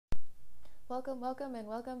Welcome, and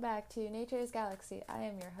welcome back to Nature's Galaxy. I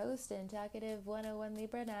am your host and talkative 101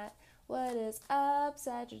 Libra Nat. What is up,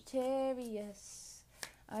 Sagittarius?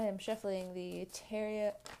 I am shuffling the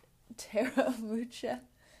Terra Mucha.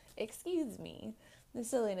 Excuse me. The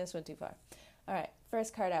silliness went too far. Alright,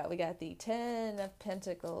 first card out. We got the 10 of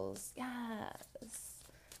Pentacles. Yes.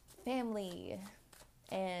 Family.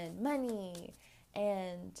 And money.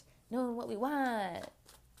 And knowing what we want.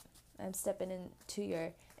 I'm stepping into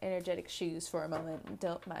your energetic shoes for a moment.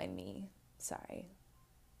 Don't mind me. Sorry.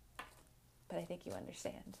 But I think you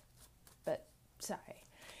understand. But sorry.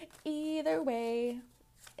 Either way,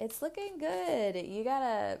 it's looking good. You got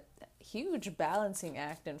a huge balancing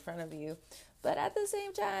act in front of you. But at the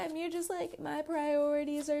same time, you're just like, my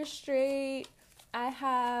priorities are straight. I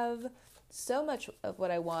have so much of what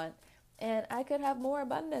I want. And I could have more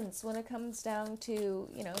abundance when it comes down to,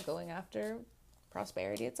 going after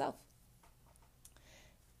prosperity itself.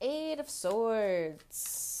 8 of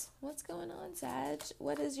Swords. What's going on, Sag?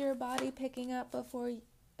 What is your body picking up before you...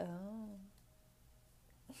 Oh.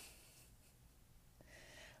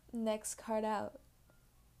 Next card out.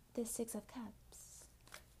 The 6 of Cups.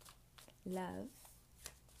 Love.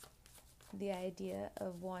 The idea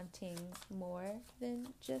of wanting more than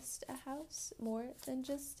just a house, more than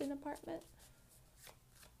just an apartment.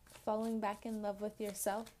 Falling back in love with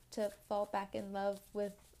yourself to fall back in love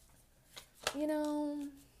with,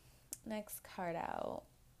 Next card out.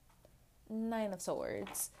 9 of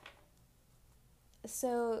Swords.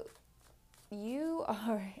 So you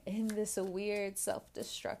are in this weird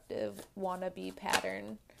self-destructive wannabe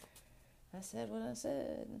pattern. I said what I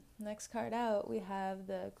said. Next card out, we have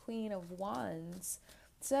the Queen of Wands.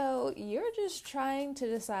 So you're just trying to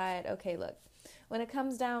decide, okay, look, when it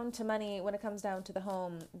comes down to money, when it comes down to the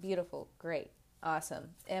home, beautiful, great, awesome.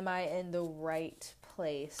 Am I in the right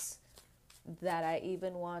place that I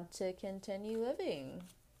even want to continue living?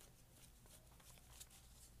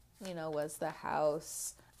 Was the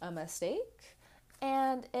house a mistake?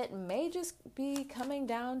 And it may just be coming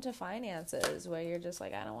down to finances where you're just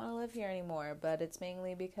like, I don't want to live here anymore, but it's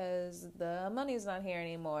mainly because the money's not here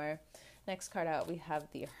anymore. Next card out, we have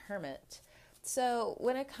the Hermit. So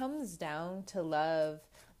when it comes down to love,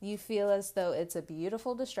 you feel as though it's a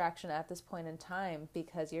beautiful distraction at this point in time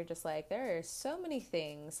because you're just like, there are so many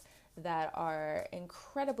things that are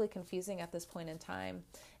incredibly confusing at this point in time.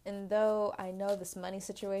 And though I know this money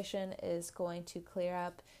situation is going to clear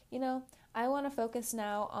up, I want to focus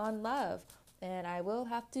now on love. And I will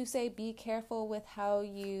have to say, be careful with how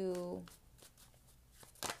you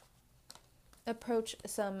approach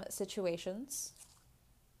some situations.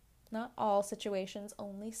 Not all situations,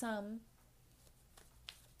 only some.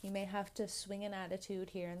 You may have to swing an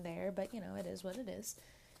attitude here and there, but it is what it is.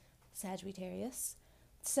 Sagittarius.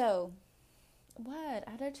 So, what?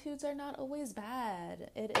 Attitudes are not always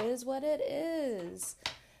bad. It is what it is.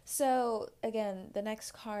 So, again, the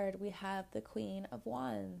next card, we have the Queen of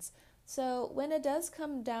Wands. So, when it does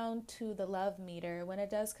come down to the love meter, when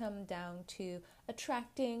it does come down to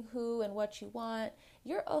attracting who and what you want,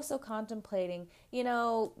 you're also contemplating,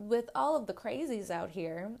 with all of the crazies out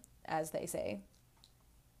here, as they say.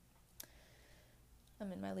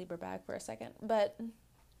 I'm in my Libra bag for a second, but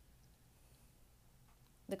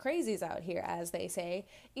the crazies out here, as they say,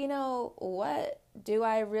 what do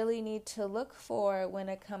I really need to look for when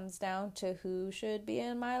it comes down to who should be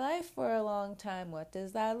in my life for a long time? What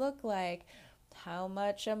does that look like? How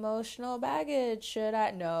much emotional baggage should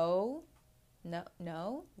I... No,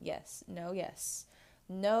 yes.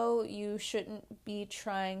 No, you shouldn't be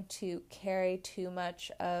trying to carry too much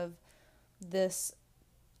of this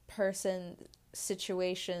person,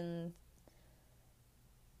 situation,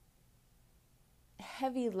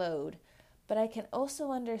 heavy load. But I can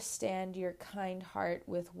also understand your kind heart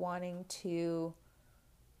with wanting to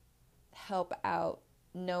help out,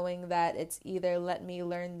 knowing that it's either let me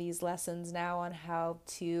learn these lessons now on how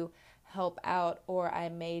to help out, or I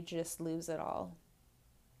may just lose it all.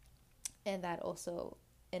 And that also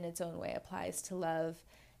in its own way applies to love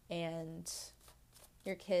and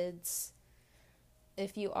your kids.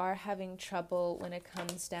 If you are having trouble when it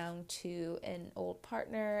comes down to an old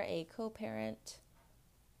partner, a co-parent,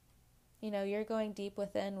 you're going deep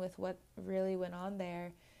within with what really went on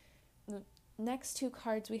there. Next 2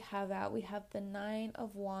 cards we have out, we have the 9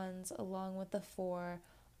 of Wands along with the 4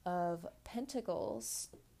 of Pentacles.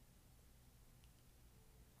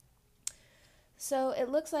 So it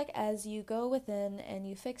looks like as you go within and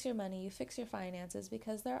you fix your money, you fix your finances,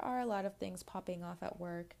 because there are a lot of things popping off at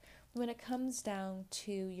work. When it comes down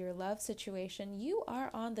to your love situation, you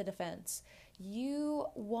are on the defense. You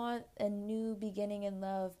want a new beginning in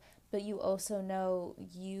love, but you also know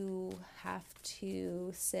you have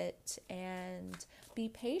to sit and be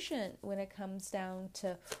patient when it comes down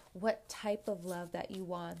to what type of love that you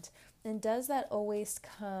want. And does that always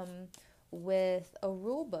come with a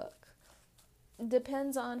rule book?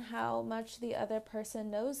 Depends on how much the other person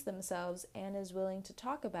knows themselves and is willing to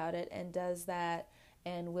talk about it. And does that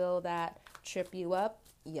and will that trip you up?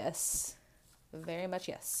 Yes. Very much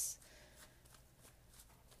yes.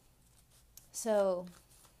 So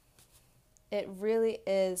it really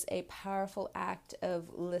is a powerful act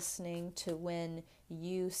of listening to when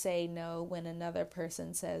you say no, when another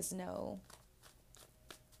person says no.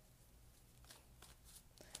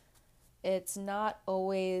 It's not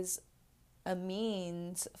always a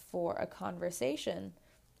means for a conversation.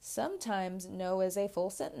 Sometimes no is a full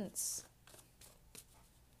sentence.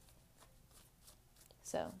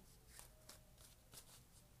 So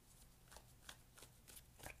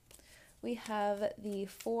we have the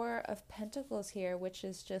Four of Pentacles here, which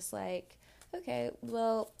is just like, okay,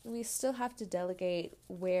 well, we still have to delegate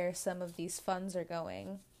where some of these funds are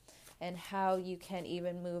going and how you can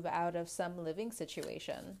even move out of some living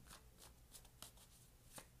situation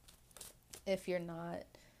if you're not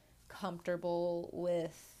comfortable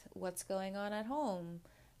with what's going on at home,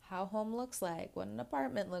 how home looks like, what an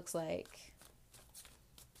apartment looks like.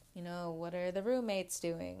 You know, what are the roommates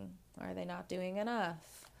doing? Are they not doing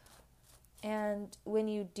enough? And when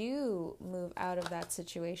you do move out of that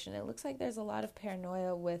situation, it looks like there's a lot of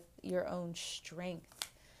paranoia with your own strength.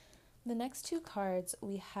 The next two cards,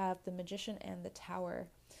 we have the Magician and the Tower.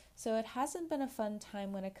 So it hasn't been a fun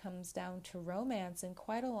time when it comes down to romance in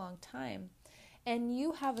quite a long time. And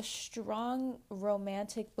you have a strong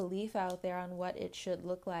romantic belief out there on what it should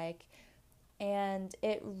look like. And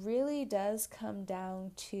it really does come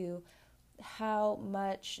down to how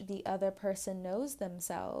much the other person knows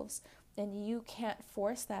themselves. And you can't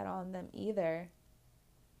force that on them either.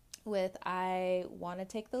 With, I want to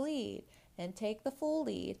take the lead and take the full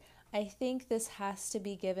lead. I think this has to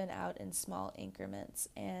be given out in small increments.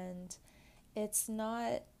 And it's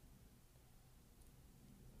not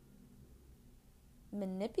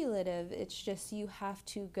manipulative. It's just you have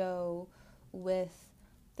to go with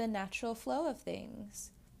the natural flow of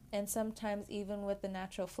things. And sometimes even with the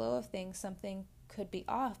natural flow of things, something could be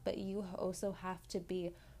off. But you also have to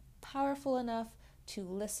be powerful enough to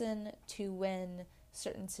listen to when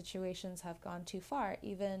certain situations have gone too far,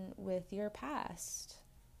 even with your past.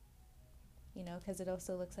 You know, because it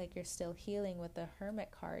also looks like you're still healing with the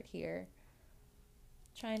Hermit card here.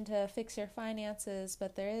 Trying to fix your finances,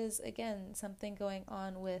 but there is, again, something going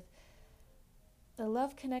on with a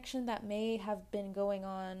love connection that may have been going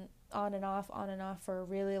on and off for a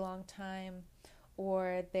really long time.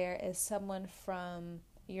 Or there is someone from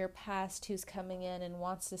your past who's coming in and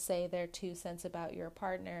wants to say their 2 cents about your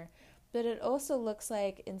partner. But it also looks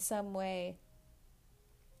like in some way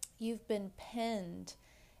you've been pinned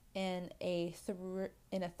in a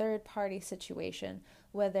third party situation,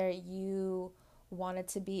 whether you wanted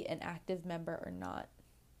to be an active member or not,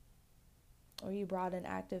 or you brought an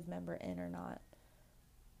active member in or not.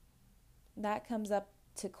 That comes up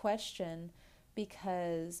to question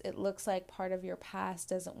because it looks like part of your past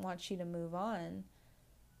doesn't want you to move on.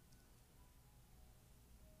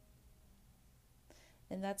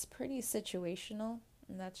 And that's pretty situational,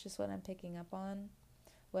 and that's just what I'm picking up on.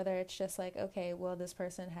 Whether it's just like, okay, well, this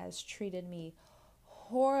person has treated me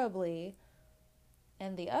horribly.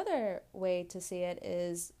 And the other way to see it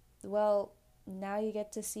is, well, now you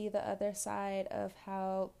get to see the other side of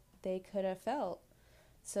how they could have felt.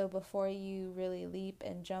 So before you really leap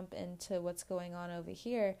and jump into what's going on over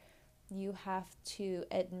here, you have to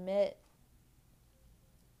admit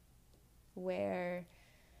where,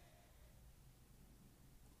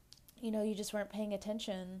 you know, you just weren't paying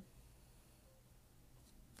attention.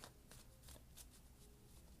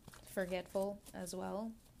 Forgetful as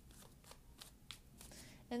well.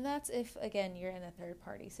 And that's if, again, you're in a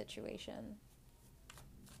third-party situation.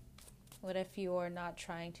 What if you're not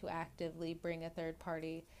trying to actively bring a third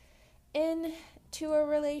party into a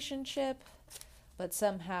relationship, but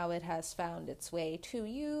somehow it has found its way to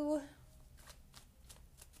you?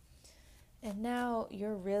 And now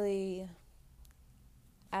you're really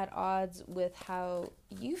at odds with how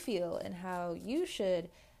you feel and how you should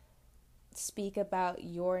speak about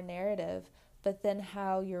your narrative, but then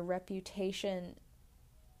how your reputation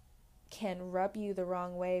can rub you the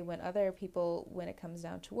wrong way when other people, when it comes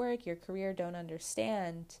down to work, your career, don't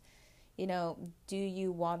understand, you know, do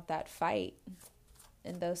you want that fight?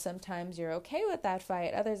 And though sometimes you're okay with that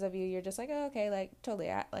fight, others of you, you're just like, oh, okay, like,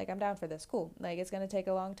 totally, like, I'm down for this, cool. Like, it's going to take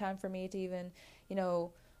a long time for me to even, you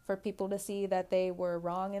know, for people to see that they were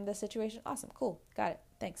wrong in this situation. Awesome, cool, got it,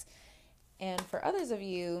 thanks. And for others of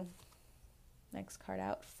you, next card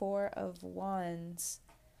out, Four of Wands.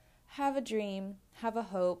 Have a dream, have a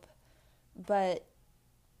hope, but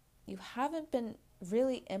you haven't been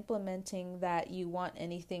really implementing that you want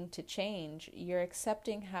anything to change. You're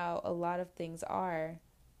accepting how a lot of things are,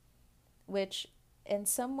 which in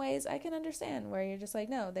some ways I can understand, where you're just like,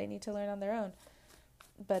 no, they need to learn on their own.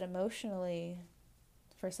 But emotionally,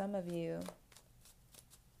 for some of you,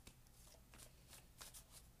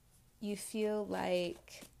 you feel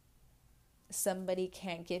like somebody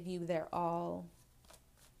can't give you their all,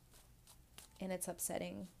 and it's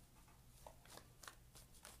upsetting.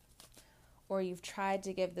 Or you've tried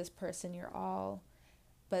to give this person your all,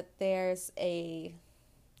 but there's a,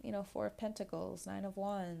 Four of Pentacles, Nine of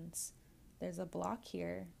Wands. There's a block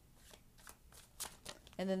here.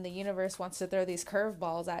 And then the universe wants to throw these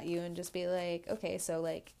curveballs at you and just be like, okay, so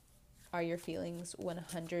like, are your feelings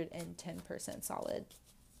 110% solid?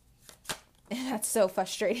 And that's so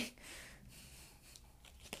frustrating.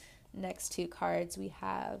 Next two cards, we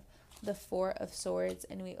have the Four of Swords,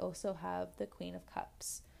 and we also have the Queen of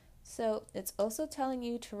Cups. So it's also telling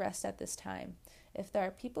you to rest at this time. If there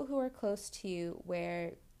are people who are close to you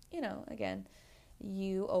where, again,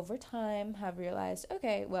 you over time have realized,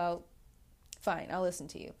 okay, well, fine, I'll listen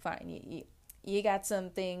to you. Fine, you got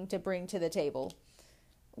something to bring to the table.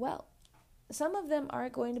 Well, some of them are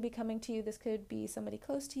going to be coming to you. This could be somebody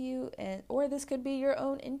close to you, or this could be your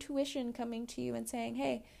own intuition coming to you and saying,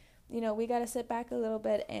 hey, we got to sit back a little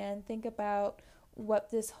bit and think about what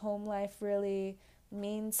this home life really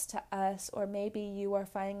means to us. Or maybe you are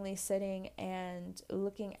finally sitting and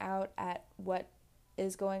looking out at what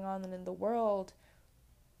is going on in the world,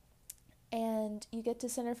 and you get to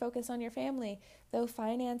center focus on your family. Though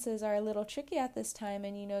finances are a little tricky at this time,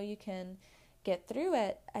 and you can get through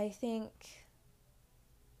it, I think,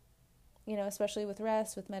 especially with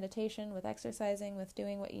rest, with meditation, with exercising, with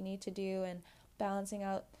doing what you need to do, and balancing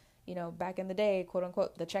out, back in the day, quote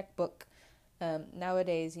unquote, the checkbook.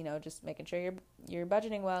 Nowadays, just making sure you're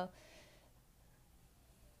budgeting well.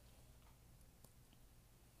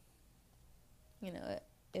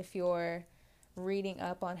 If you're reading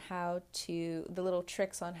up on the little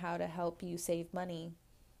tricks on how to help you save money,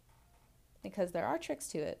 because there are tricks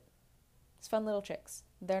to it. It's fun little tricks.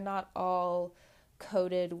 They're not all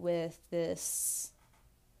coded with this,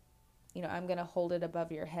 I'm going to hold it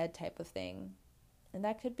above your head type of thing. And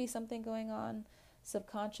that could be something going on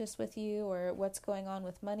subconscious with you, or what's going on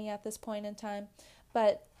with money at this point in time.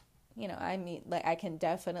 But, I can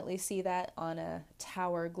definitely see that on a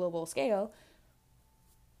tower global scale,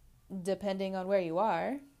 depending on where you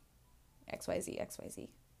are, XYZ.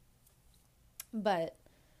 But,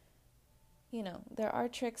 there are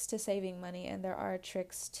tricks to saving money, and there are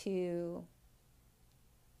tricks to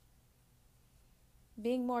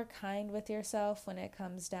being more kind with yourself when it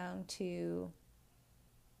comes down to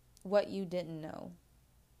what you didn't know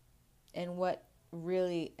and what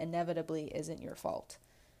really inevitably isn't your fault.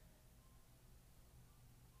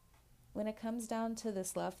 When it comes down to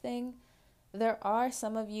this love thing, there are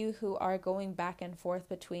some of you who are going back and forth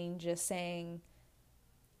between just saying,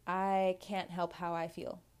 I can't help how I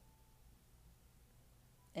feel,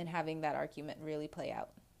 and having that argument really play out.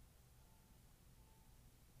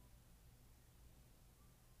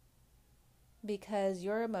 Because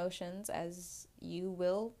your emotions, as you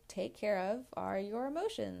will take care of, are your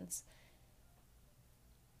emotions.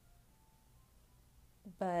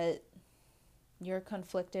 But you're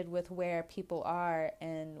conflicted with where people are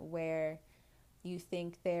and where you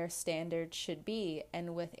think their standards should be.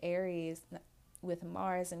 And with Aries, with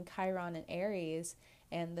Mars and Chiron and Aries,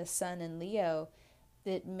 and the Sun in Leo,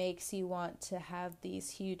 it makes you want to have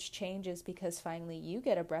these huge changes, because finally you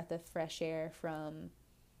get a breath of fresh air from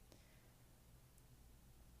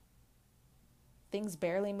things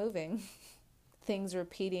barely moving, things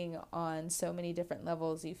repeating on so many different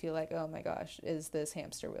levels. You feel like, oh my gosh, is this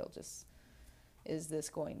hamster wheel is this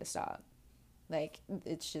going to stop? Like,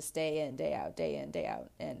 it's just day in, day out,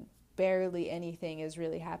 and barely anything is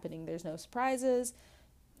really happening. There's no surprises.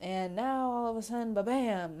 And now all of a sudden,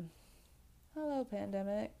 ba-bam, hello,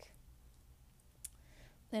 pandemic.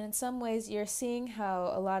 And in some ways, you're seeing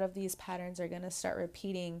how a lot of these patterns are going to start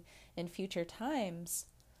repeating in future times.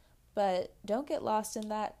 But don't get lost in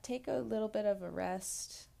that. Take a little bit of a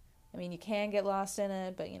rest. I mean, you can get lost in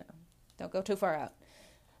it, but, don't go too far out.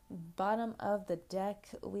 Bottom of the deck,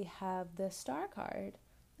 we have the Star card,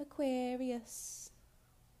 Aquarius.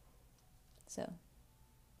 So,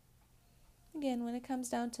 again, when it comes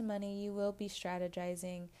down to money, you will be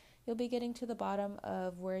strategizing. You'll be getting to the bottom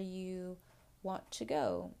of where you want to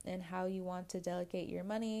go and how you want to delegate your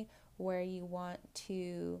money, where you want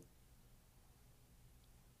to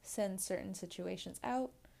send certain situations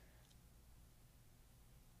out.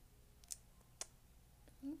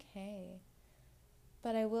 Okay.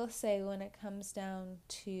 But I will say, when it comes down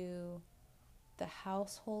to the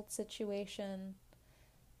household situation,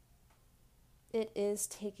 it is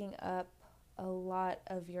taking up a lot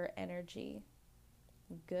of your energy,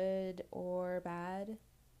 good or bad.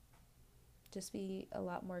 Just be a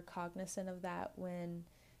lot more cognizant of that when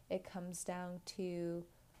it comes down to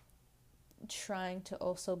trying to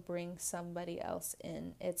also bring somebody else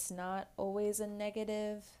in. It's not always a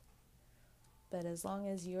negative, but as long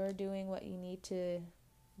as you're doing what you need to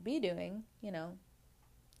be doing,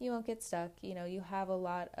 you won't get stuck. You have a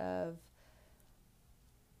lot of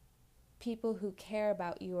people who care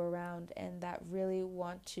about you around and that really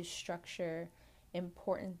want to structure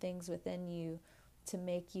important things within you to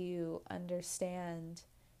make you understand,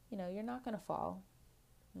 you're not going to fall.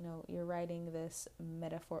 You're riding this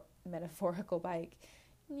metaphorical bike,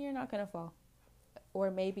 you're not going to fall. Or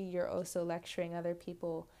maybe you're also lecturing other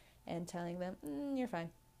people and telling them, you're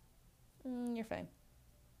fine. You're fine.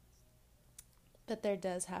 But there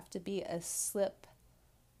does have to be a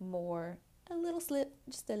little slip,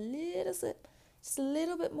 just a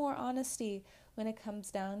little bit more honesty when it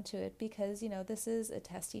comes down to it, because, this is a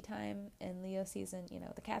testy time in Leo season.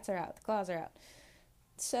 The cats are out, the claws are out.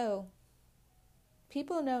 So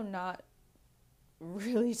people know not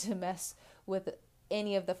really to mess with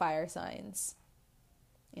any of the fire signs.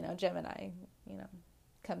 Gemini,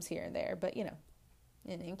 comes here and there, but,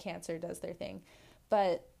 and Cancer does their thing.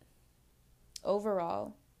 But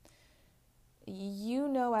overall,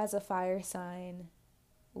 as a fire sign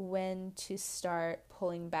when to start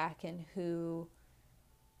pulling back and who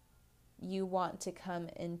you want to come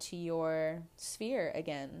into your sphere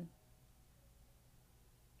again.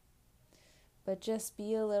 But just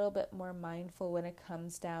be a little bit more mindful when it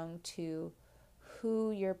comes down to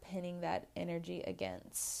who you're pinning that energy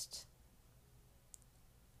against.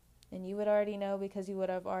 And you would already know, because you would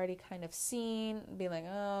have already kind of seen, be like,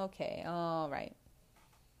 oh, okay, all right.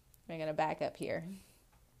 I'm going to back up here.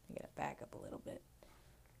 I'm going to back up a little bit.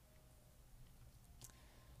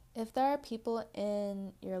 If there are people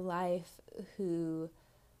in your life who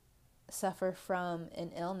suffer from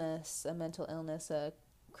an illness, a mental illness, a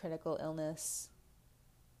critical illness,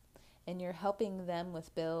 and you're helping them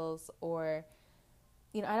with bills, or,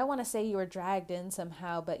 I don't want to say you were dragged in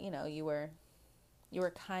somehow, but, you were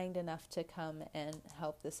kind enough to come and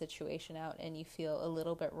help the situation out, and you feel a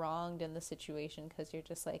little bit wronged in the situation because you're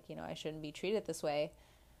just like, I shouldn't be treated this way.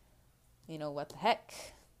 What the heck?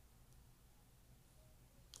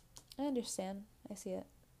 I understand. I see it.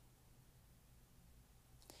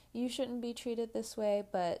 You shouldn't be treated this way,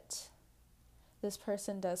 but this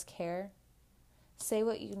person does care. Say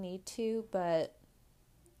what you need to, but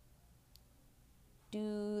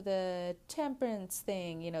do the temperance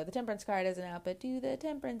thing. The temperance card isn't out, but do the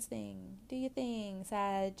temperance thing. Do your thing,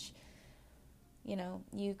 Sag.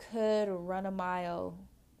 You could run a mile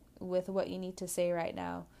with what you need to say right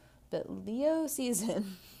now. But Leo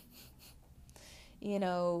season,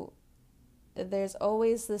 there's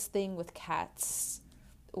always this thing with cats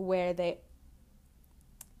where they,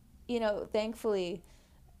 thankfully,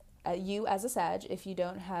 you as a Sag, if you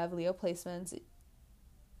don't have Leo placements,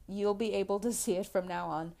 you'll be able to see it from now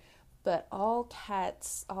on. But all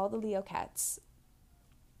cats, all the Leo cats,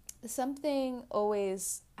 something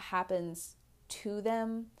always happens to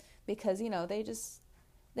them because,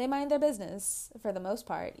 they mind their business for the most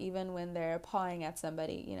part. Even when they're pawing at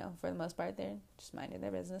somebody, for the most part, they're just minding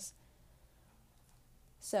their business.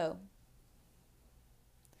 So,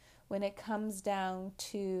 when it comes down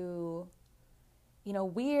to,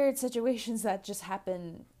 weird situations that just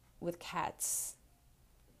happen with cats,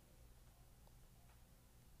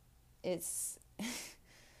 it's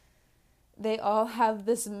they all have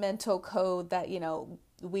this mental code that,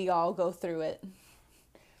 we all go through it.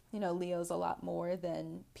 Leo's a lot more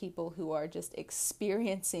than people who are just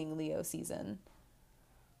experiencing Leo season.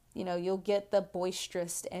 You'll get the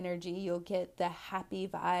boisterous energy, you'll get the happy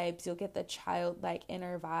vibes, you'll get the childlike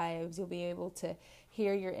inner vibes, you'll be able to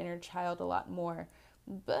hear your inner child a lot more.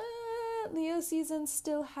 But Leo season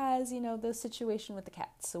still has, the situation with the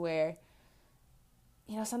cats where,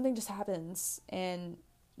 something just happens and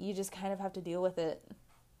you just kind of have to deal with it.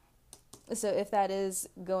 So if that is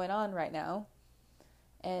going on right now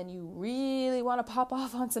and you really want to pop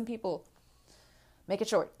off on some people, make it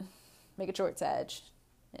short. Make it short, Sag.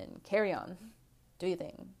 And carry on. Do your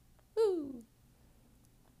thing. Woo!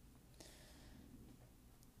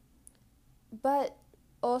 But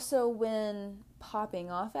Also, when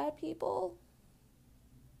popping off at people,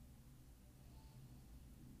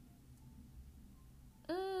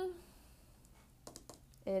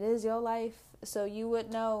 it is your life, so you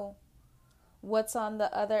would know what's on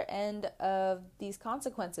the other end of these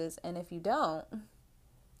consequences. And if you don't,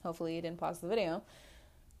 hopefully you didn't pause the video,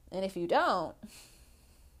 and if you don't,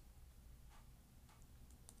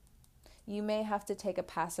 you may have to take a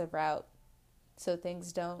passive route so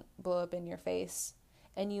things don't blow up in your face.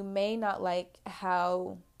 And you may not like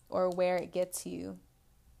how or where it gets you,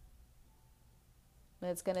 but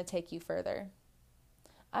it's going to take you further.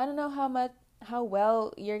 I don't know how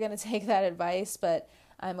well you're going to take that advice, but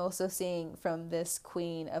I'm also seeing from this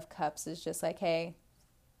Queen of Cups is just like, hey,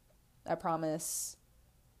 I promise,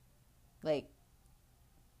 like,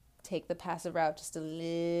 take the passive route just a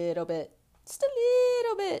little bit. Just a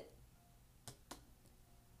little bit.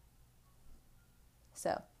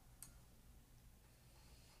 So,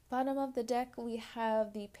 bottom of the deck, we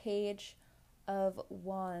have the Page of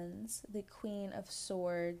Wands, the Queen of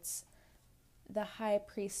Swords, the High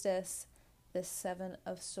Priestess, the Seven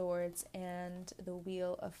of Swords, and the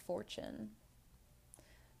Wheel of Fortune.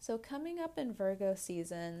 So coming up in Virgo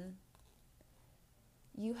season,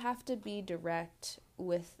 you have to be direct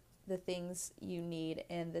with the things you need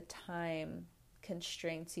and the time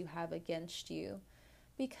constraints you have against you,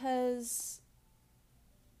 because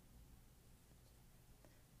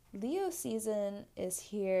Leo season is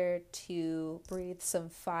here to breathe some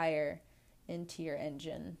fire into your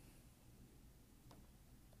engine.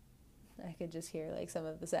 I could just hear like some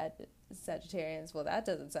of the Sagittarians, well, that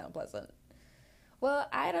doesn't sound pleasant. Well,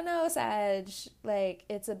 I don't know, Sag. Like,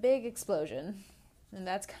 it's a big explosion. And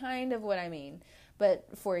that's kind of what I mean. But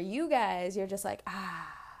for you guys, you're just like,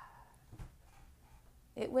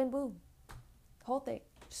 it went boom. The whole thing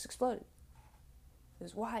just exploded. It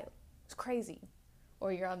was wild. It was crazy.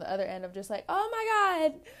 Or you're on the other end of just like, oh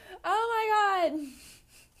my God.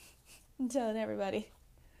 I'm telling everybody.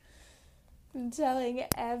 I'm telling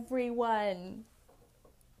everyone.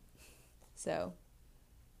 So,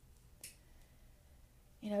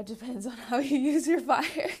 it depends on how you use your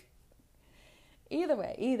fire. Either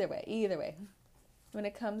way. When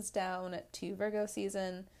it comes down to Virgo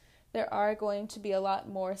season, there are going to be a lot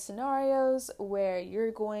more scenarios where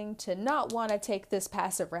you're going to not want to take this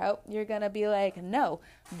passive route. You're going to be like, no,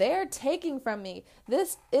 they're taking from me.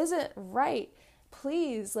 This isn't right.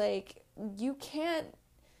 Please, like, you can't.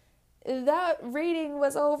 That reading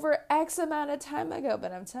was over X amount of time ago,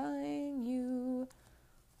 but I'm telling you,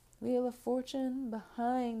 Wheel of Fortune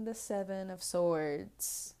behind the Seven of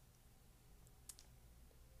Swords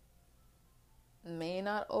may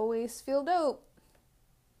not always feel dope,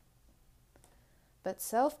 but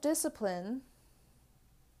self-discipline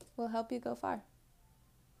will help you go far.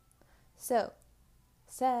 So,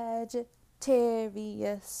 Sagittarius,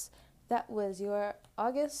 that was your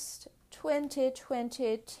August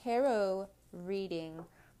 2020 tarot reading.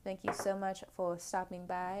 Thank you so much for stopping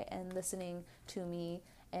by and listening to me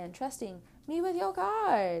and trusting me with your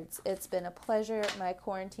cards. It's been a pleasure, my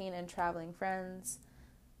quarantine and traveling friends.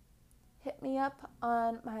 Hit me up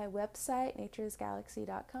on my website,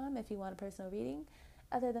 naturesgalaxy.com, if you want a personal reading.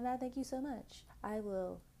 Other than that, thank you so much. I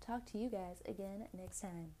will talk to you guys again next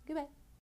time. Goodbye.